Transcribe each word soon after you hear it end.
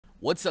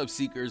What's up,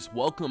 Seekers?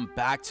 Welcome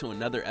back to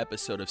another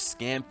episode of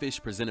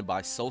Scamfish presented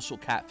by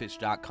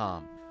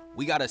socialcatfish.com.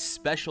 We got a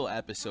special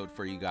episode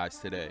for you guys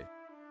today.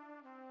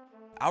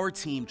 Our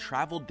team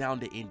traveled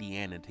down to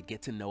Indiana to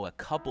get to know a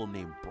couple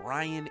named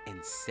Brian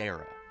and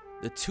Sarah.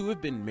 The two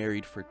have been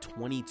married for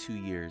 22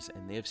 years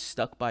and they have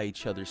stuck by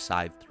each other's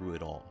side through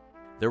it all.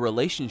 Their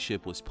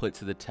relationship was put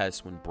to the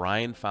test when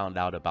Brian found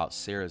out about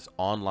Sarah's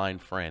online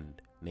friend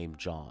named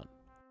John.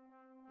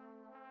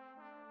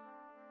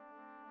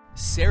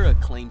 Sarah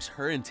claims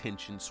her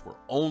intentions were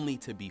only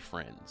to be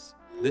friends.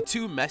 The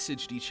two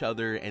messaged each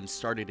other and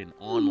started an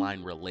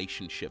online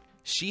relationship.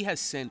 She has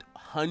sent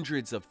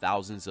hundreds of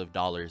thousands of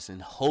dollars in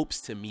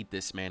hopes to meet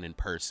this man in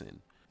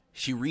person.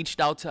 She reached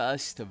out to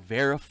us to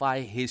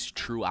verify his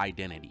true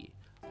identity.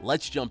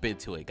 Let's jump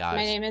into it, guys.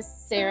 My name is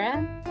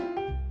Sarah.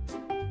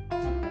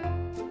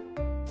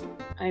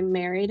 I'm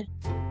married.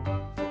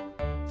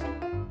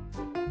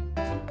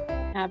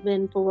 Have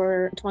been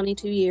for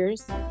 22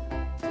 years.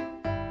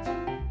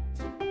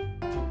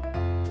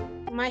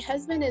 My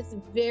husband is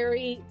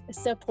very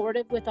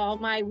supportive with all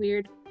my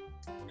weird,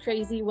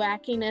 crazy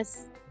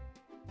wackiness.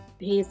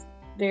 He's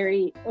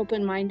very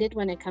open-minded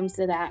when it comes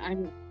to that.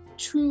 I'm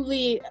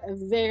truly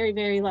very,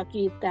 very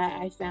lucky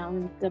that I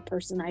found the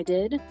person I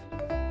did.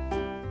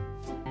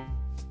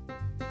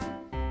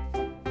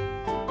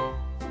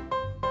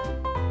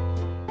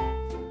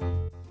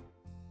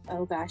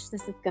 Oh gosh,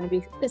 this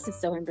is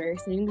so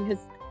embarrassing because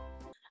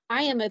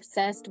I am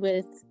obsessed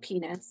with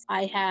penis.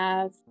 I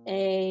have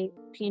a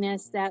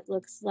penis that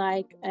looks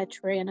like a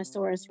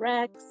Tyrannosaurus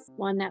Rex,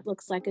 one that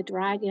looks like a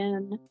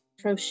dragon,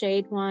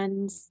 crocheted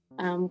ones.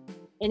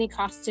 Any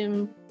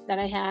costume that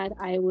I had,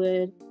 I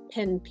would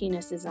pin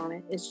penises on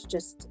it. It's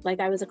just like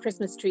I was a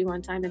Christmas tree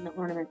one time and the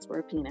ornaments were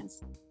a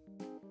penis.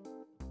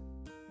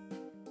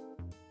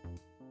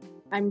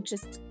 I'm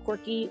just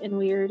quirky and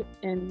weird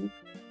and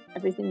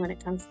everything when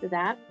it comes to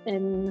that.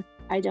 And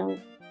I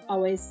don't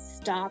always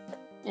stop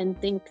and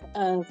think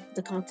of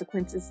the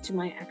consequences to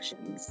my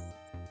actions.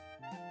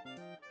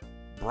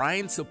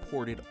 Brian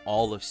supported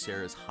all of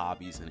Sarah's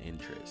hobbies and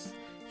interests.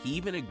 He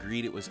even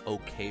agreed it was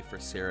okay for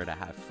Sarah to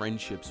have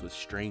friendships with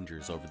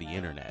strangers over the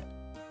internet.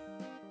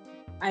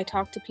 I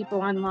talk to people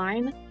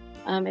online.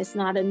 It's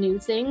not a new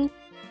thing.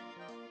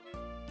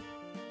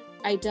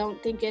 I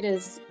don't think it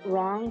is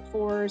wrong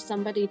for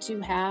somebody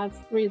to have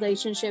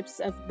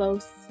relationships of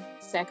both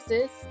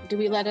sexes. Do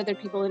we let other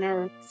people in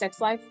our sex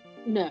life?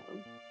 No.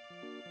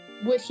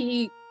 Would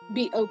he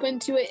be open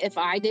to it if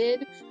I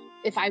did?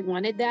 If I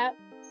wanted that?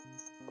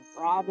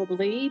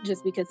 Probably,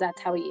 just because that's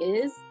how he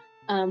is.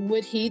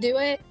 Would he do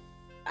it?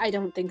 I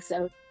don't think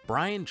so.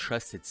 Brian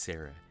trusted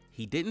Sarah.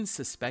 He didn't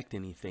suspect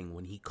anything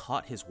when he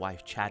caught his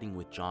wife chatting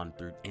with John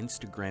through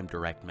Instagram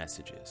direct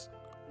messages.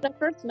 The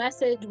first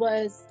message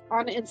was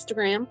on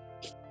Instagram,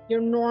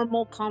 your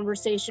normal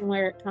conversation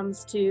where it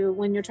comes to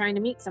when you're trying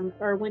to meet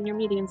or when you're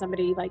meeting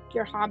somebody, like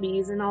your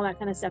hobbies and all that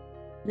kind of stuff.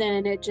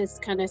 Then it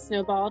just kind of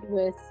snowballed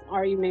with,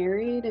 are you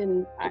married?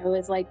 And I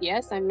was like,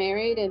 yes, I'm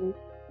married. And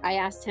I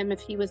asked him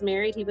if he was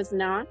married. He was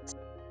not.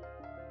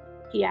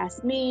 He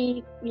asked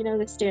me,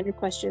 the standard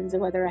questions of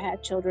whether I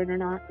had children or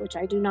not, which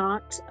I do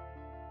not.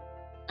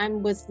 I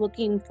was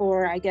looking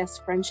for, I guess,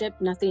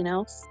 friendship, nothing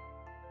else.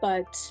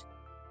 But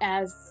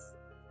as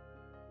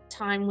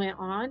time went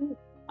on,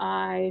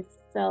 I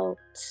felt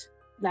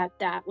that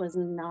that was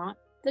not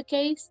the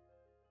case.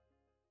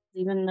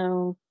 Even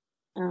though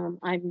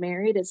I'm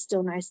married, it's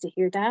still nice to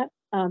hear that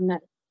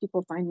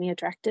people find me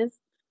attractive.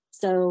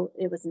 So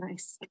it was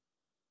nice.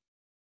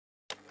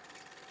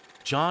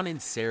 John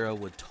and Sarah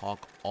would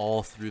talk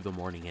all through the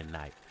morning and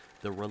night.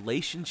 The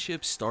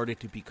relationship started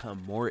to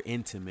become more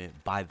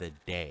intimate by the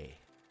day.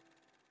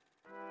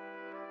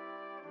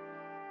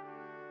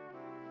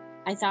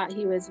 I thought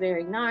he was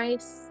very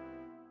nice.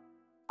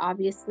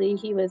 Obviously,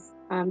 he was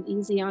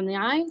easy on the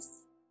eyes.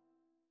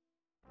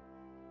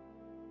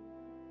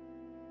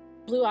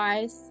 Blue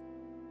eyes.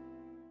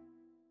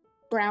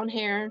 Brown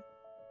hair,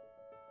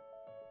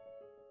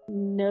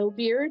 no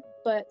beard,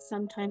 but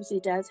sometimes he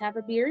does have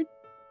a beard.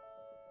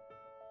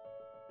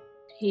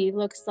 He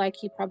looks like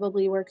he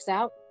probably works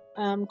out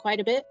quite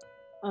a bit.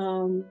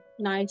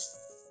 Nice,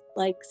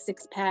 like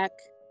six-pack.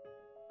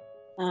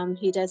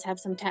 He does have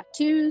some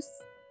tattoos.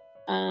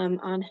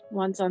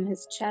 One's on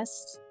his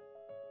chest.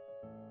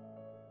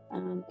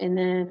 And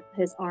then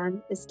his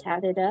arm is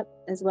tatted up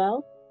as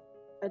well.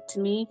 But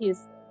to me,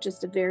 he's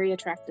just a very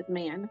attractive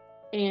man.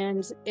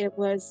 And it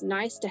was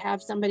nice to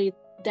have somebody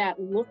that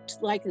looked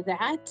like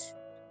that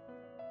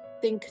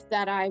think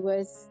that I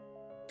was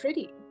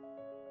pretty.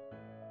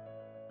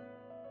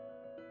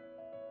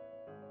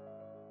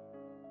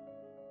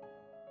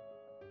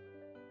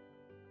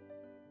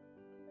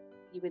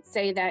 He would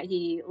say that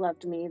he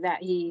loved me,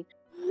 that he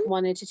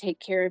wanted to take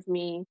care of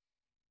me.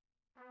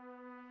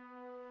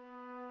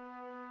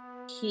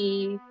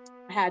 He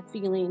had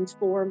feelings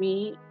for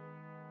me.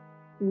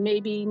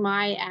 Maybe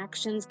my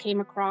actions came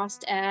across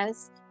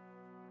as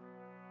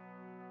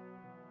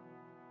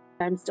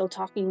I'm still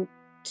talking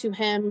to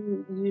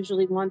him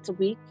usually once a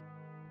week.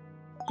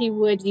 He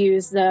would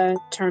use the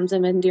terms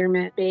of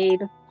endearment,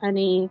 babe,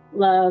 honey,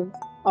 love,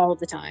 all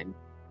the time.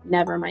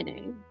 Never my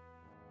name.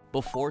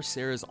 Before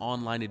Sarah's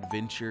online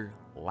adventure,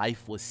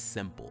 life was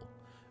simple.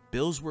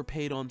 Bills were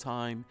paid on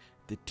time.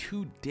 The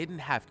two didn't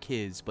have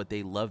kids, but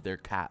they loved their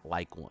cat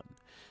like one.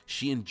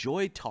 She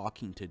enjoyed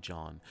talking to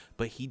John,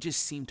 but he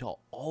just seemed to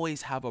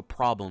always have a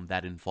problem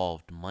that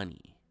involved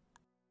money.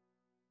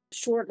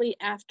 Shortly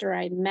after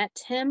I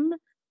met him,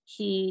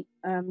 he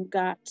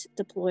got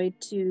deployed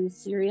to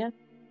Syria.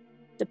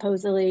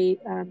 Supposedly,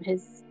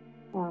 his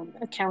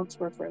accounts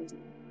were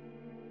frozen.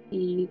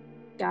 He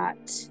got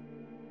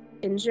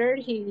injured.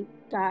 He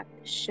got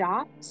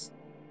shot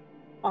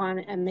on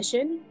a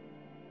mission.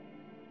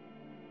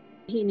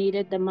 He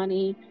needed the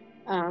money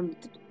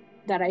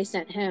that I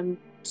sent him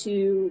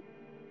to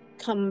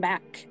come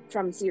back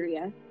from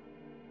Syria.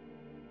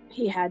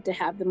 He had to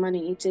have the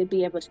money to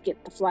be able to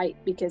get the flight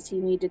because he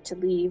needed to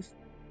leave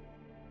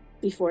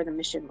before the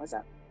mission was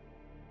up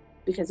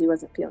because he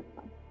wasn't feeling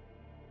well.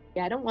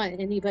 Yeah, I don't want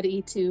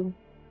anybody to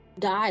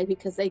die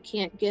because they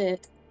can't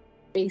get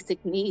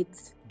basic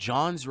needs.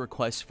 John's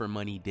requests for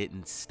money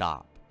didn't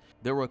stop.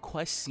 The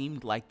requests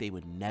seemed like they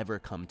would never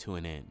come to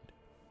an end.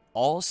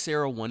 All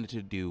Sarah wanted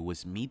to do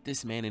was meet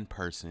this man in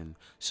person,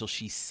 so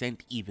she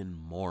sent even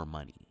more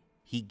money.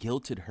 He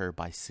guilted her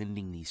by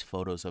sending these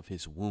photos of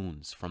his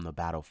wounds from the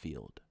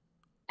battlefield.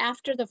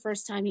 After the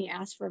first time he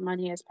asked for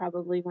money is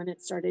probably when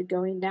it started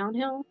going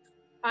downhill.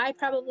 I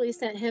probably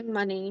sent him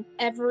money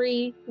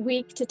every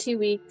week to 2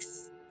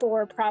 weeks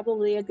for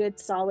probably a good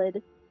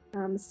solid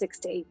 6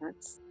 to 8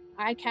 months.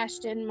 I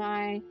cashed in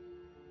a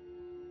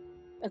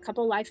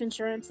couple life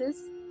insurances,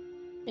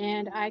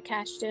 and I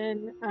cashed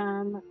in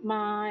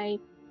my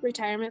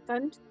retirement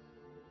fund,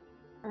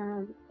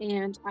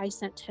 and I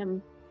sent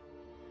him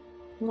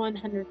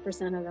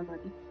 100% of the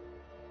money.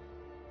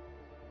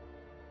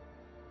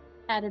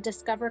 Had a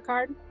Discover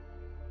card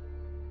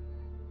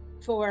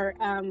for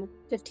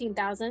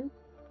 $15,000,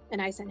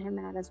 and I sent him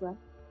that as well.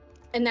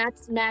 And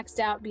that's maxed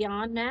out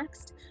beyond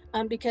maxed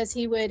because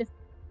he would.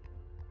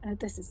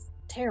 This is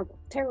terrible.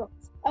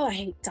 Oh, I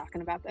hate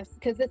talking about this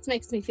because this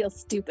makes me feel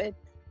stupid.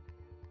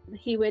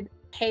 He would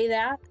pay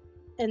that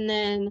and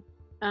then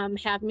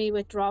have me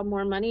withdraw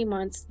more money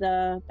once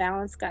the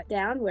balance got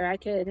down where I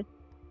could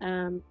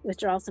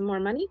withdraw some more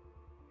money,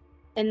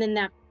 and then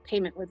that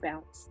payment would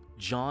bounce.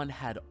 John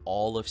had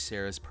all of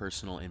Sarah's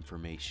personal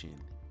information,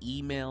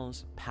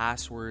 emails,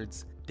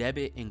 passwords,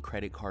 debit and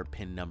credit card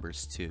PIN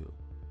numbers too.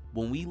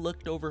 When we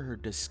looked over her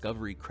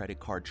Discovery credit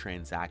card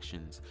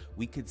transactions,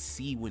 we could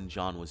see when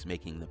John was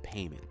making the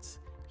payments.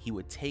 He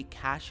would take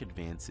cash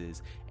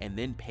advances and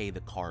then pay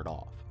the card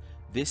off.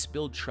 This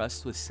built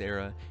trust with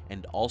Sarah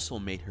and also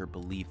made her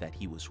believe that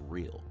he was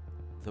real.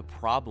 The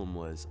problem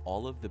was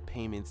all of the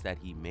payments that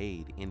he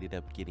made ended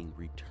up getting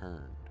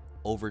returned.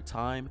 Over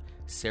time,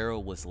 Sarah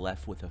was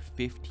left with a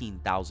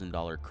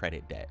 $15,000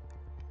 credit debt.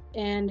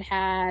 And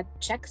had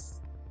checks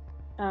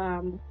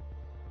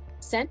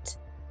sent,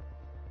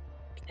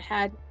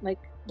 had like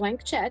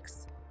blank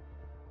checks.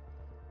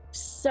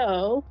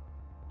 So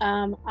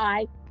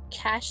I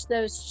cashed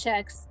those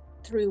checks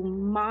through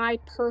my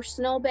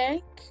personal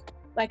bank.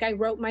 Like I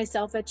wrote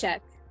myself a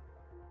check,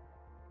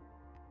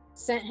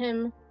 sent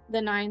him the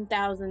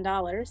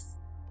 $9,000,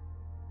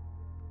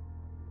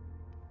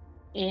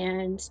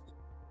 and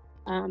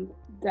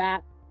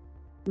that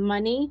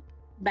money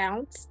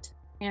bounced,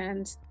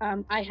 and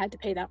I had to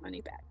pay that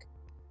money back.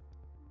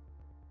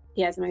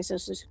 He has my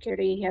social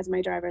security, he has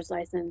my driver's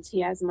license,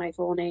 he has my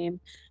full name,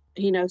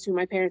 he knows who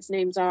my parents'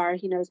 names are,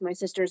 he knows my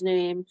sister's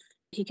name.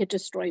 He could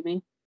destroy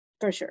me,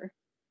 for sure.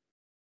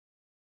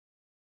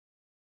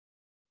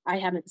 I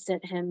haven't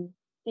sent him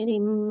any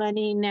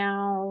money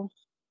now.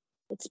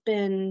 It's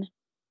been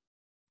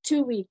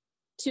 2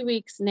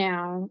 weeks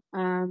now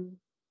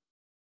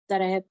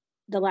that I had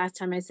the last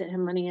time I sent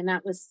him money, and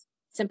that was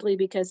simply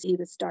because he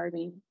was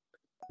starving.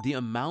 The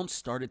amount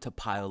started to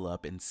pile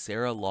up and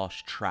Sarah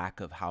lost track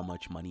of how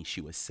much money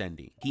she was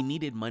sending. He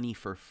needed money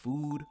for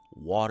food,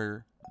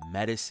 water,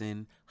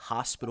 medicine,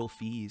 hospital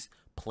fees,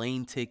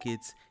 plane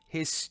tickets.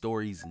 His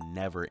stories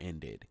never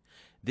ended.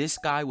 This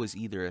guy was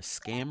either a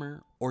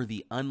scammer or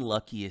the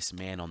unluckiest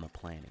man on the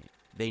planet.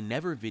 They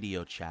never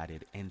video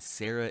chatted, and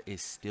Sarah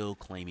is still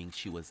claiming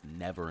she was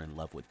never in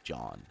love with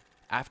John.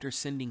 After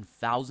sending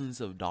thousands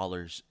of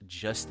dollars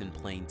just in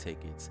plane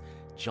tickets,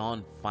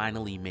 John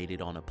finally made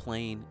it on a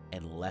plane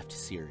and left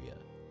Syria.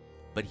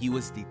 But he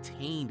was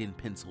detained in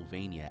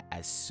Pennsylvania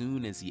as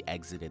soon as he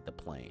exited the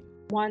plane.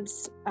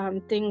 Once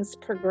things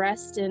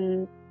progressed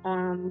and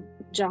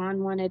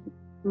John wanted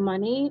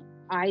money,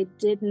 I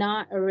did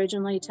not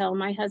originally tell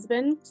my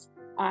husband.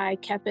 I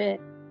kept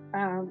it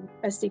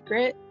a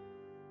secret.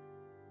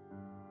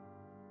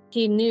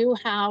 He knew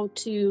how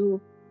to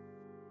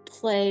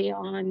play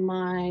on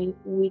my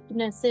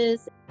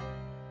weaknesses.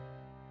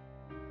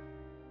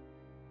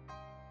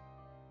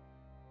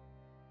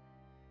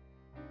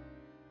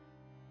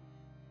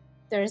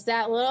 There's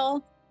that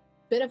little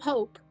bit of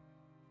hope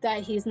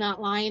that he's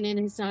not lying and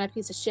he's not a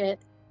piece of shit.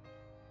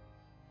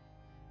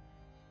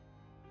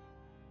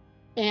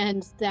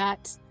 and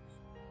that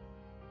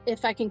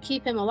if I can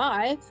keep him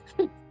alive,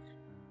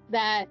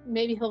 that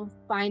maybe he'll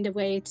find a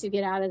way to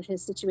get out of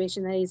his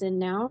situation that he's in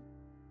now.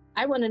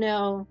 I want to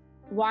know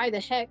why the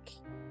heck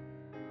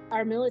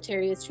our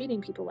military is treating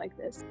people like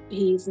this.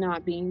 He's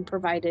not being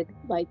provided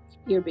like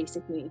your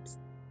basic needs.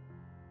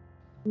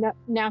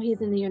 Now he's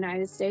in the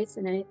United States,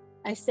 and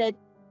I said,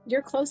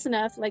 you're close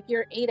enough, like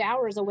you're 8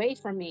 hours away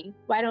from me.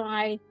 Why don't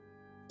I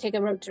take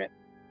a road trip?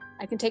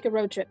 I can take a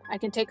road trip. I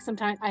can take some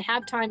time. I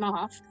have time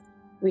off.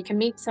 We can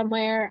meet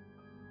somewhere.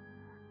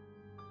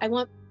 I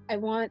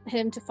want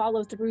him to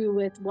follow through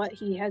with what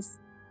he has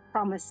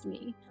promised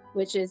me,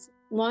 which is,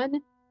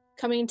 one,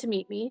 coming to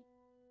meet me,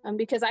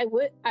 because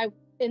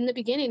in the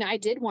beginning, I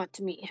did want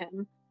to meet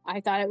him.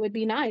 I thought it would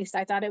be nice.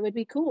 I thought it would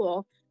be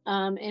cool.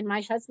 And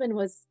my husband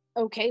was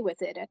okay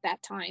with it at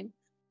that time.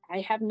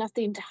 I have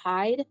nothing to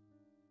hide.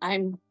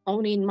 I'm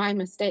owning my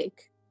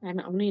mistake. I'm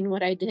owning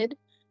what I did.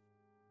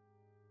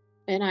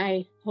 And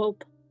I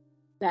hope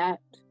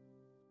that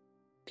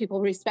people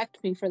respect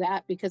me for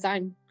that, because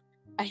I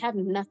have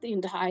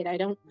nothing to hide. I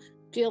don't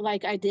feel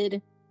like I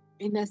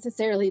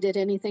necessarily did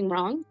anything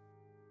wrong.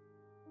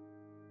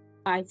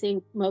 I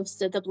think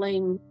most of the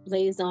blame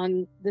lays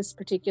on this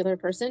particular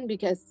person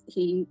because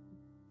he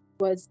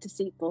was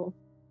deceitful.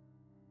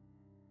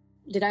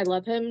 Did I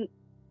love him?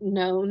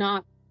 No,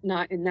 not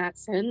in that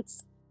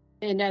sense.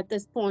 And at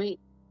this point,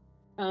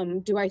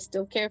 do I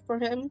still care for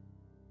him?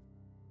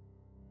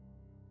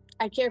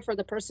 I care for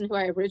the person who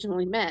I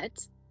originally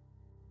met,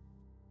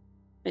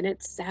 and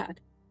it's sad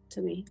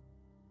to me.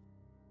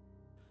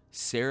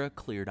 Sarah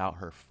cleared out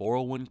her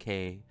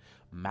 401k,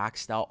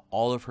 maxed out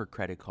all of her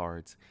credit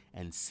cards,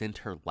 and sent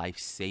her life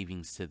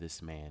savings to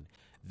this man.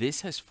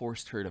 This has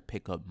forced her to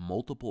pick up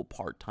multiple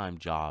part-time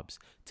jobs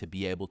to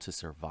be able to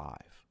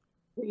survive.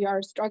 We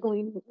are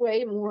struggling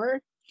way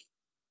more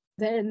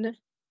than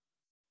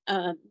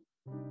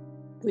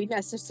we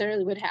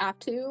necessarily would have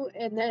to.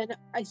 And then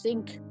I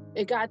think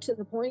it got to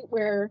the point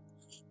where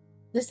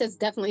this has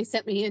definitely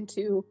sent me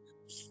into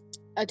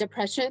a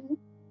depression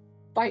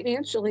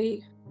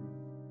financially.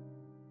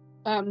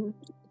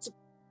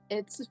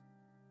 It's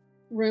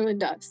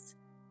ruined us.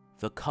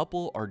 The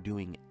couple are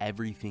doing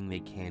everything they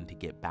can to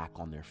get back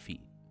on their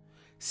feet.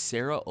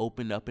 Sarah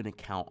opened up an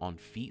account on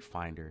Feet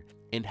Finder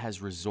and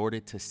has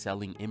resorted to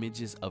selling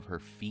images of her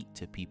feet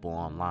to people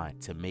online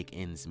to make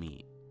ends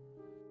meet.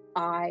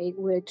 I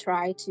would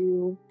try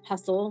to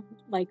hustle,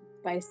 like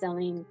by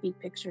selling feet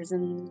pictures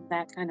and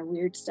that kind of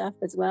weird stuff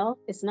as well.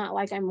 It's not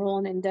like I'm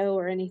rolling in dough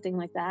or anything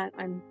like that.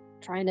 I'm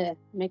trying to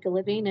make a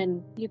living,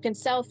 and you can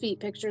sell feet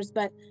pictures,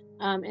 but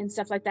and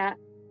stuff like that.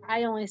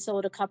 I only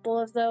sold a couple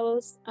of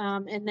those,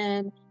 and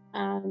then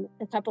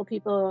a couple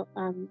people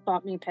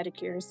bought me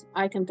pedicures.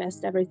 I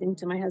confessed everything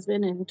to my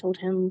husband and told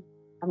him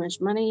how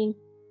much money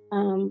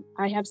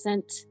I have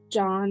sent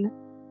John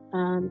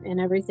and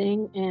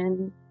everything,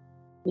 and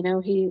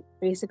he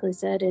basically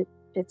said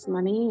it's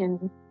money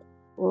and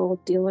we'll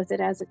deal with it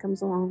as it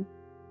comes along.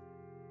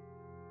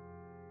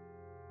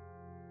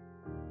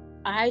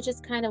 I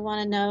just kind of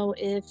want to know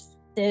if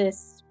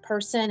this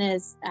person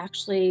is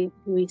actually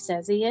who he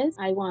says he is.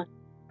 I want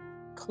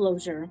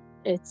closure.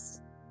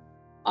 It's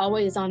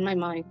always on my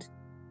mind.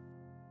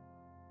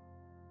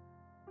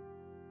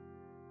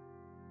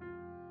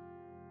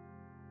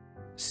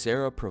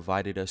 Sarah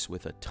provided us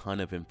with a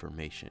ton of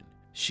information.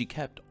 She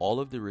kept all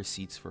of the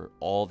receipts for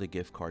all the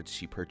gift cards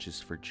she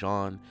purchased for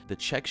John, the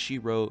checks she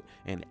wrote,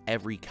 and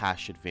every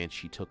cash advance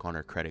she took on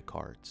her credit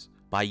cards.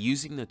 By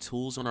using the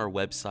tools on our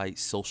website,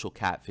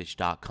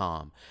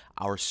 socialcatfish.com,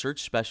 our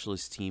search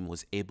specialist team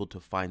was able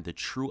to find the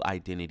true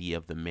identity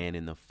of the man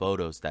in the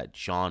photos that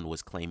John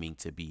was claiming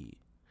to be.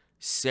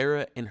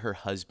 Sarah and her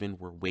husband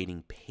were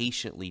waiting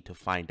patiently to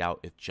find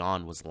out if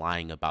John was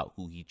lying about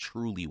who he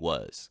truly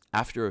was.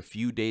 After a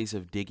few days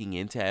of digging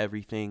into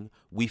everything,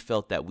 we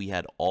felt that we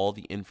had all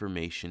the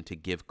information to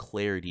give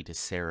clarity to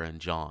Sarah and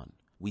John.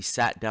 We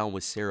sat down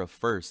with Sarah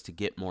first to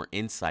get more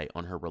insight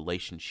on her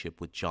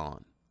relationship with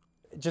John.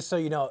 Just so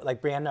you know,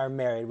 like Brianna and I are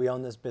married, we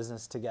own this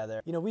business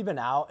together. We've been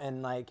out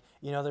and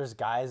there's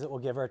guys that will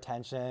give her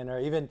attention, or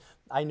even,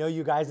 I know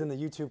you guys in the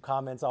YouTube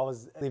comments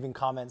always leaving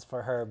comments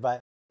for her, but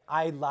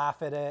I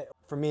laugh at it.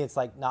 For me, it's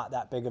like not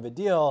that big of a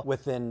deal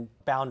within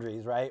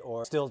boundaries, right?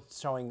 Or still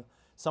showing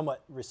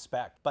somewhat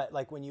respect. But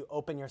like when you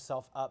open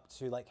yourself up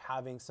to like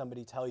having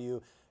somebody tell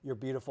you you're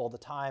beautiful all the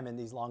time in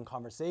these long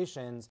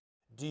conversations,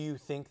 do you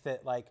think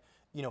that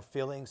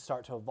feelings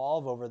start to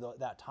evolve over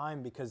that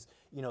time because,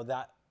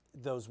 that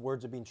those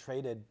words are being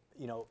traded,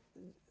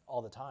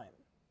 all the time?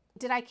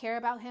 Did I care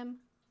about him?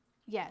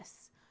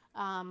 Yes.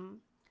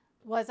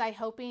 Was I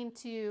hoping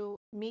to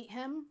meet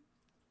him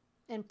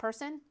in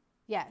person?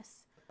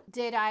 Yes.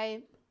 Did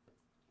I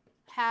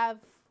have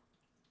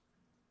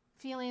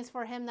feelings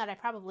for him that I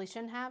probably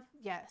shouldn't have?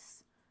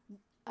 Yes.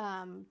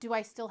 Do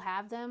I still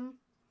have them?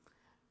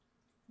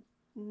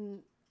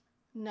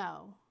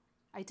 No,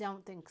 I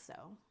don't think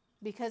so,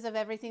 because of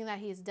everything that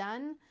he's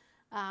done.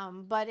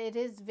 But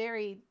it's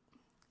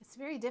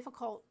very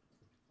difficult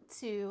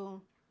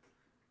to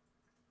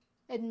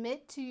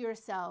admit to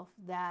yourself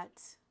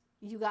that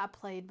you got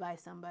played by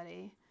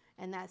somebody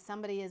and that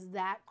somebody is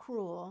that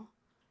cruel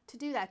to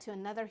do that to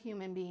another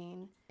human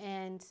being.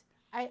 And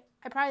I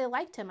probably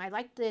liked him. I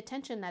liked the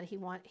attention that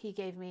he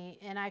gave me.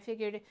 And I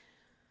figured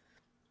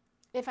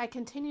if I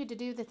continued to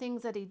do the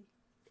things that he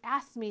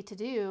asked me to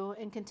do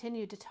and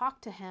continued to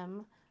talk to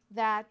him,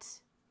 that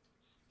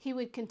he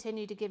would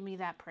continue to give me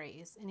that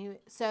praise. And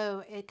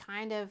so it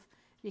kind of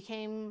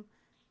became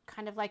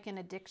kind of like an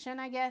addiction,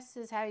 I guess,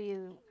 is how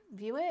you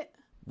view it.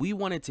 We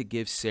wanted to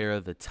give Sarah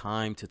the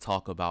time to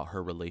talk about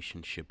her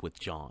relationship with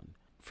John.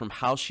 From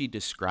how she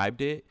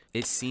described it,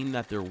 it seemed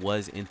that there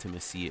was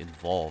intimacy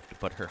involved,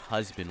 but her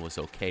husband was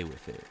okay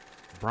with it.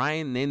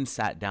 Brian then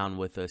sat down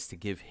with us to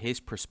give his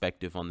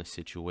perspective on the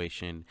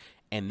situation,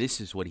 and this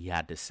is what he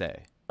had to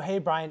say. Hey,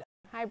 Brian.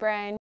 Hi,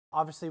 Brian.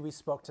 Obviously, we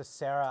spoke to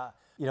Sarah.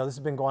 You know, this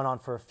has been going on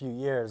for a few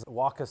years.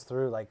 Walk us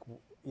through, like,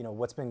 you know,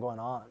 what's been going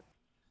on.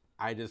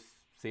 I just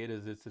see it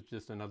as it's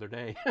just another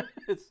day.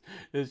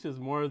 it's just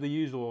more of the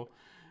usual.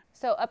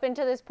 So up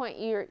until this point,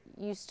 you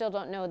still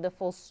don't know the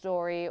full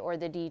story or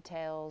the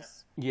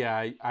details?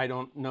 Yeah, I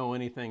don't know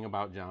anything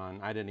about John.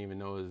 I didn't even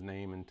know his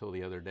name until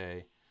the other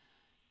day.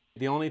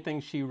 The only thing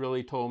she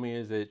really told me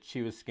is that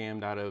she was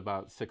scammed out of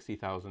about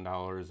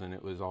 $60,000 and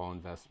it was all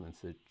investments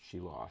that she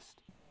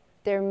lost.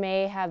 There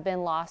may have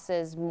been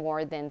losses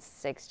more than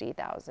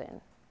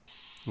 $60,000.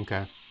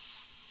 Okay.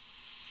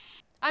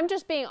 I'm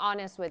just being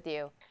honest with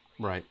you.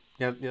 Right.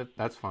 Yeah,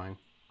 that's fine.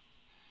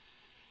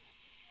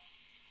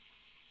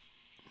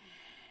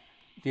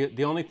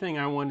 The only thing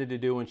I wanted to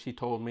do when she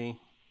told me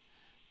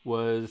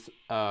was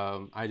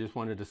I just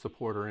wanted to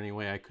support her any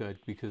way I could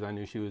because I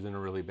knew she was in a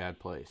really bad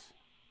place.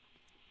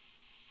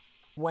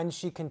 When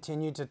she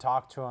continued to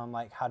talk to him,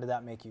 like, how did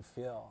that make you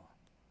feel?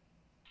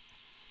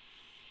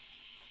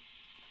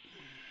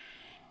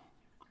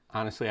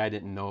 Honestly, I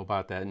didn't know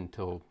about that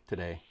until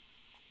today.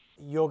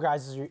 Your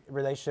guys'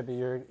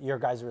 relationship, your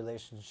guys'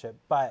 relationship,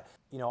 but,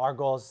 you know, our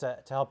goal is to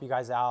help you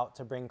guys out,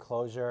 to bring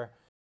closure.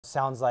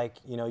 Sounds like,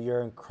 you know,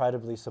 you're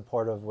incredibly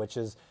supportive, which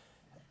is,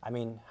 I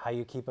mean, how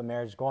you keep a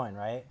marriage going,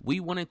 right? We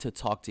wanted to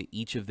talk to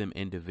each of them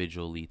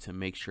individually to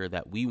make sure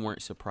that we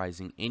weren't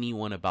surprising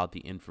anyone about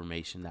the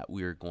information that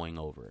we were going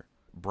over.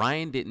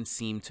 Brian didn't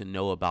seem to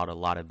know about a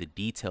lot of the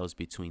details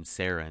between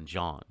Sarah and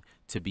John.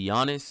 To be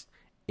honest,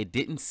 it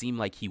didn't seem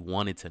like he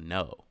wanted to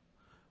know.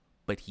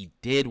 But he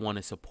did want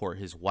to support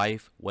his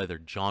wife, whether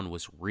John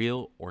was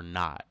real or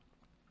not.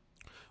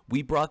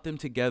 We brought them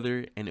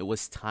together, and it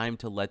was time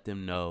to let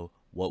them know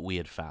what we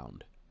had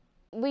found.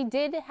 We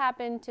did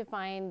happen to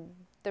find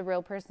the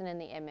real person in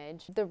the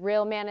image. The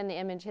real man in the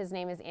image, his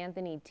name is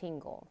Anthony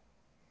Tingle.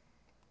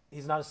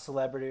 He's not a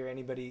celebrity or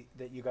anybody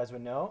that you guys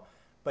would know,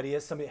 but he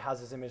is somebody that has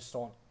his image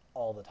stolen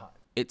all the time.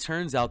 It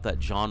turns out that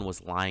John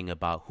was lying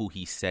about who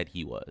he said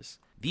he was.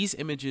 These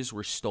images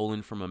were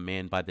stolen from a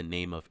man by the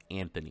name of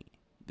Anthony.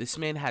 This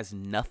man has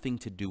nothing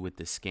to do with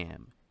the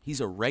scam.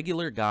 He's a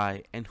regular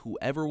guy, and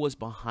whoever was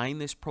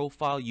behind this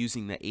profile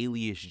using the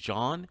alias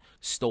John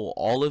stole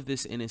all of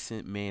this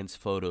innocent man's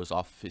photos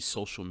off of his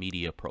social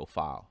media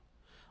profile.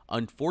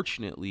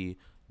 Unfortunately,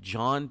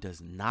 John does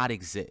not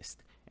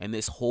exist, and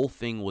this whole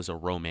thing was a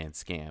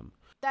romance scam.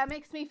 That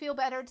makes me feel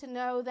better to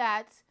know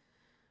that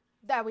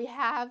I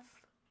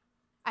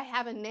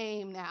have a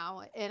name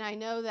now, and I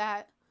know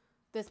that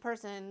this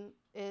person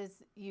is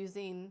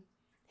using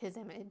his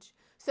image.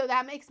 So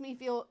that makes me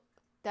feel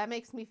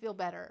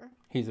better.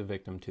 He's a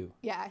victim too.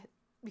 Yeah,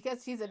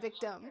 because he's a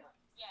victim.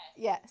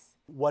 Yes.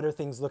 What are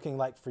things looking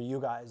like for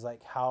you guys?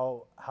 Like,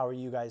 how are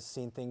you guys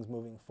seeing things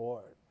moving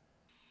forward?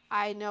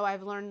 I know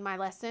I've learned my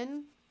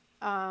lesson,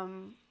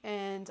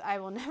 and I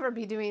will never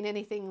be doing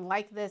anything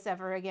like this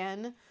ever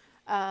again.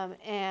 I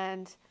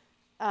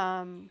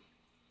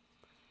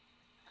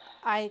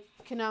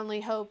can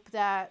only hope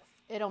that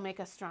it'll make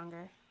us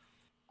stronger.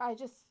 I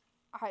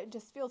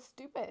just feel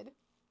stupid.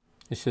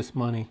 It's just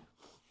money.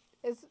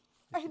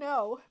 I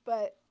know,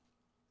 but...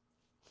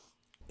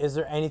 Is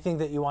there anything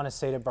that you want to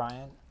say to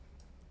Brian?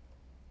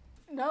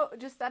 No,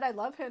 just that I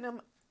love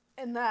him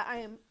and that I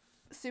am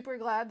super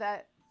glad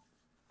that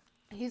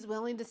he's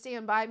willing to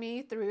stand by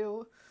me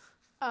through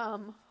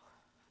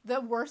the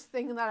worst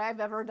thing that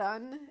I've ever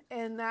done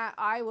and that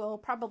I will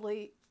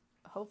probably,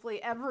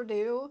 hopefully, ever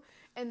do,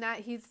 and that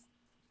he's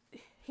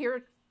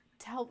here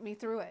to help me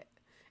through it,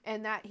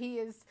 and that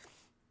he's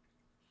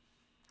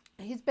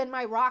been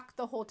my rock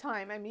the whole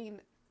time. I mean,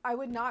 I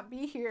would not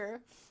be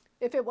here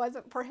if it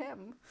wasn't for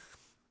him.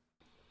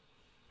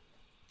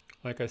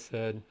 Like I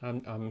said,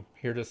 I'm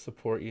here to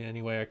support you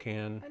any way I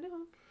can. I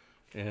know.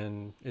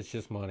 And it's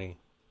just money.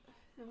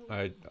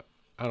 I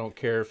don't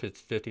care if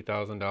it's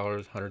 $50,000,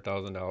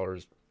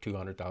 $100,000,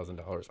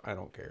 $200,000. I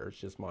don't care. It's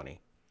just money.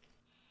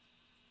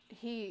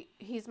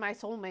 He's my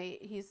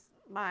soulmate. He's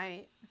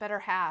my better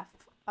half,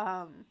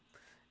 and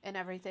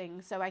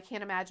everything. So I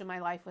can't imagine my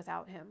life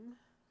without him.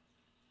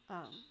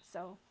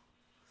 So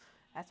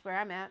that's where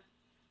I'm at.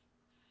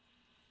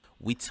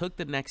 We took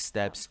the next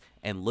steps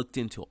and looked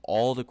into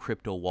all the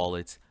crypto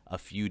wallets a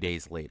few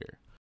days later.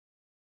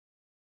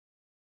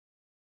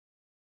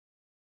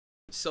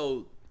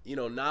 So, you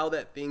know, now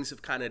that things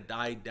have kind of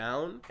died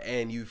down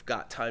and you've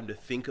got time to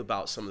think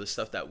about some of the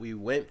stuff that we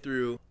went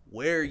through,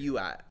 where are you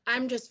at?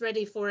 I'm just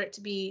ready for it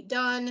to be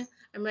done.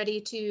 I'm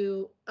ready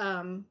to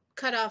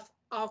cut off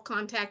all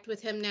contact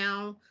with him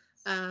now.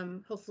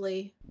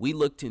 Hopefully. We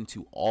looked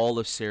into all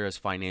of Sarah's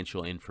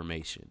financial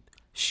information.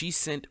 She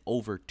sent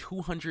over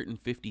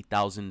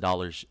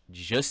 $250,000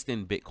 just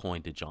in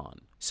Bitcoin to John.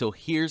 So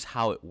here's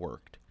how it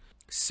worked.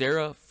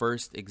 Sarah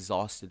first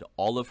exhausted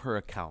all of her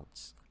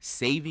accounts,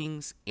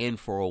 savings and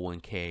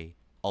 401k,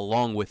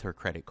 along with her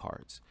credit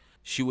cards.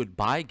 She would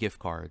buy gift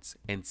cards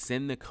and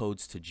send the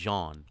codes to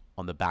John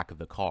on the back of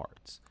the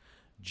cards.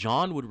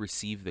 John would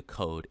receive the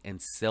code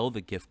and sell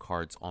the gift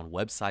cards on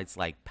websites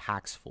like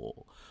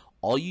Paxful.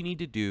 All you need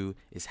to do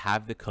is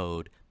have the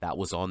code that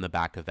was on the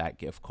back of that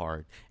gift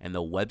card, and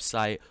the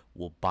website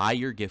will buy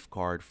your gift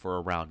card for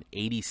around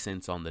 80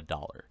 cents on the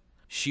dollar.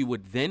 She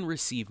would then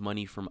receive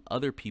money from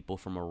other people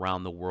from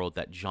around the world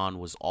that John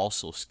was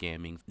also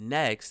scamming.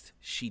 Next,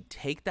 she'd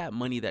take that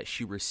money that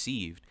she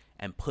received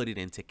and put it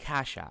into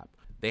Cash App.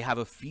 They have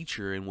a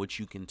feature in which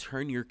you can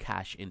turn your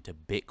cash into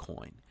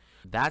Bitcoin.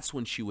 That's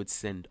when she would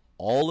send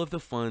all of the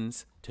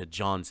funds to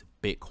John's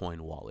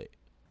Bitcoin wallet.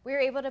 We were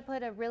able to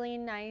put a really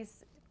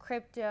nice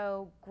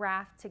crypto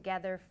graph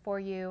together for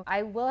you.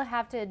 I will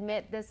have to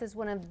admit, this is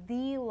one of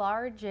the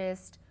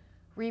largest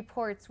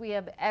reports we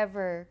have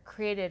ever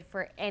created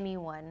for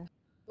anyone.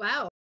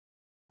 Wow.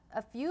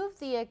 A few of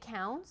the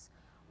accounts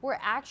were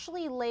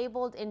actually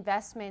labeled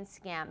investment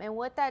scam, and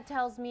what that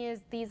tells me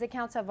is these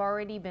accounts have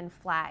already been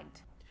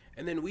flagged.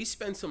 And then we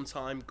spent some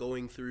time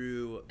going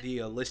through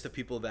the list of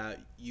people that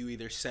you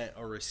either sent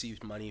or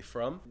received money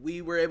from.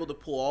 We were able to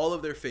pull all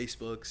of their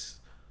Facebooks,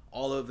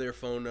 all of their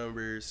phone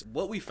numbers.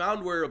 What we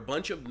found were a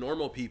bunch of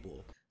normal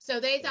people. So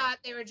they thought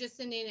they were just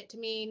sending it to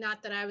me,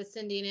 not that I was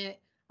sending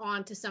it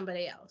on to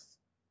somebody else.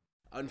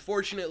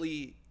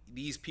 Unfortunately,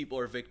 these people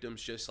are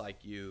victims just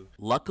like you.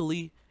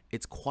 Luckily,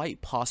 it's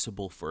quite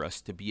possible for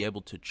us to be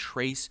able to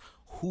trace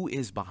who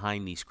is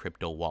behind these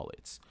crypto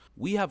wallets.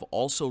 We have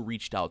also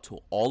reached out to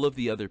all of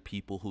the other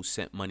people who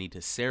sent money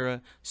to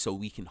Sarah, so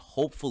we can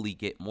hopefully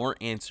get more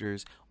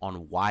answers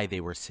on why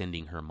they were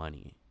sending her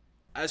money.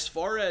 As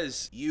far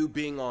as you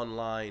being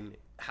online,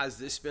 has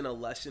this been a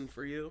lesson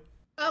for you?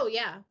 Oh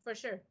yeah, for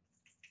sure.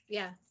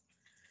 Yeah.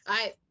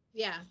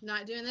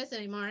 Not doing this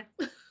anymore.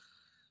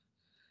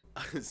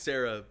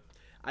 Sarah,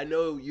 I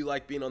know you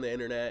like being on the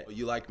internet.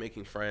 You like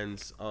making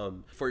friends.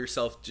 For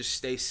yourself, just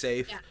stay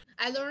safe. Yeah,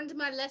 I learned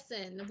my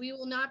lesson. We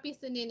will not be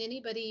sending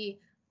anybody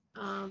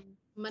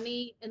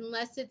money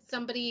unless it's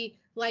somebody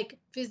like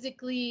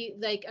physically,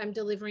 like I'm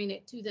delivering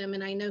it to them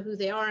and I know who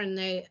they are and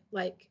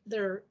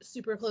they're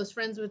super close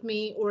friends with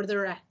me, or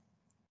they're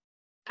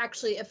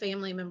actually a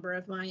family member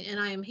of mine and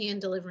I am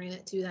hand delivering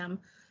it to them.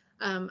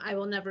 I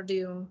will never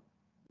do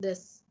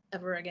this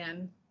ever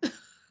again.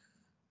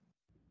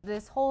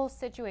 This whole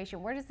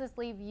situation, where does this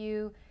leave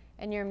you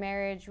and your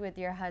marriage with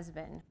your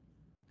husband?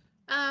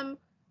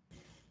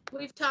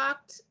 We've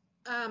talked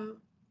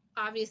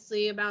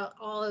obviously about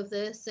all of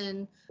this,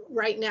 and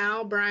right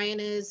now Brian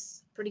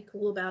is pretty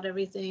cool about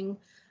everything.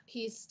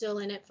 He's still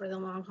in it for the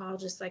long haul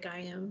just like I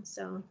am.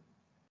 So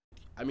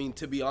I mean,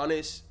 to be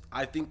honest,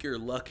 I think you're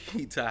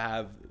lucky to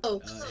have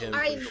him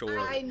for sure.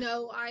 I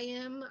know I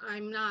am.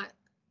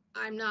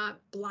 I'm not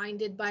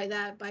blinded by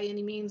that by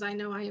any means. I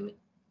know I am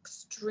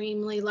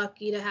extremely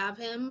lucky to have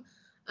him,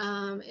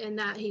 and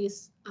that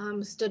he's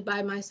stood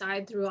by my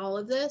side through all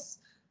of this.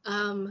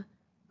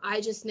 I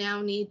just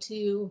now need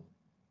to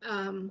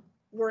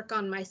work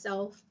on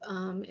myself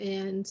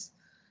and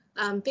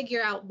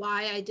figure out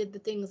why I did the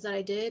things that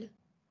I did,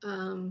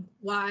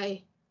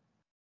 why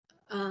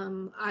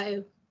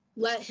I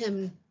let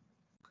him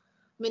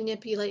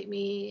manipulate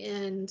me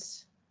and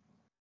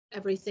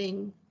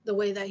everything the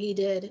way that he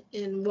did,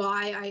 and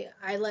why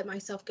I let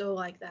myself go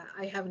like that.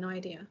 I have no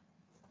idea.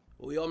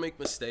 Well, we all make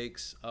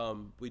mistakes.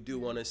 We do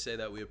want to say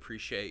that we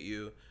appreciate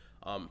you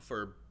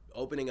for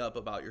opening up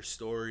about your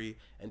story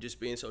and just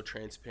being so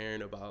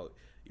transparent about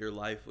your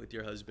life with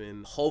your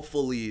husband.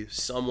 Hopefully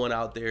someone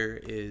out there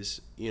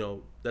is,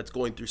 that's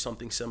going through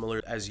something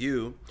similar as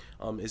you,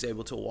 is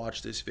able to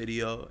watch this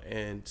video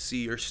and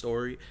see your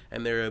story,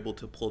 and they're able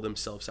to pull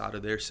themselves out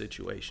of their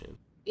situation.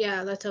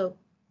 Yeah, let's hope.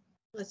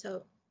 Let's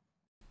hope.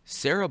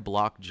 Sarah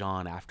blocked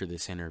John after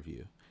this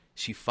interview.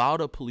 She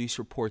filed a police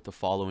report the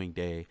following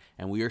day,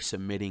 and we are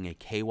submitting a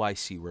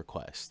KYC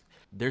request.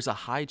 There's a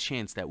high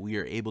chance that we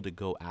are able to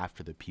go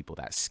after the people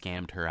that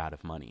scammed her out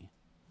of money.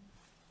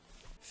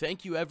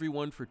 Thank you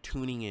everyone for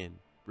tuning in.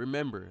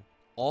 Remember,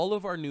 all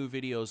of our new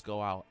videos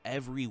go out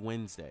every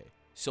Wednesday,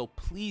 so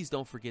please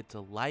don't forget to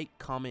like,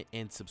 comment,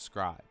 and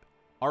subscribe.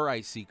 All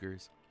right,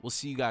 Seekers, we'll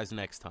see you guys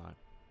next time.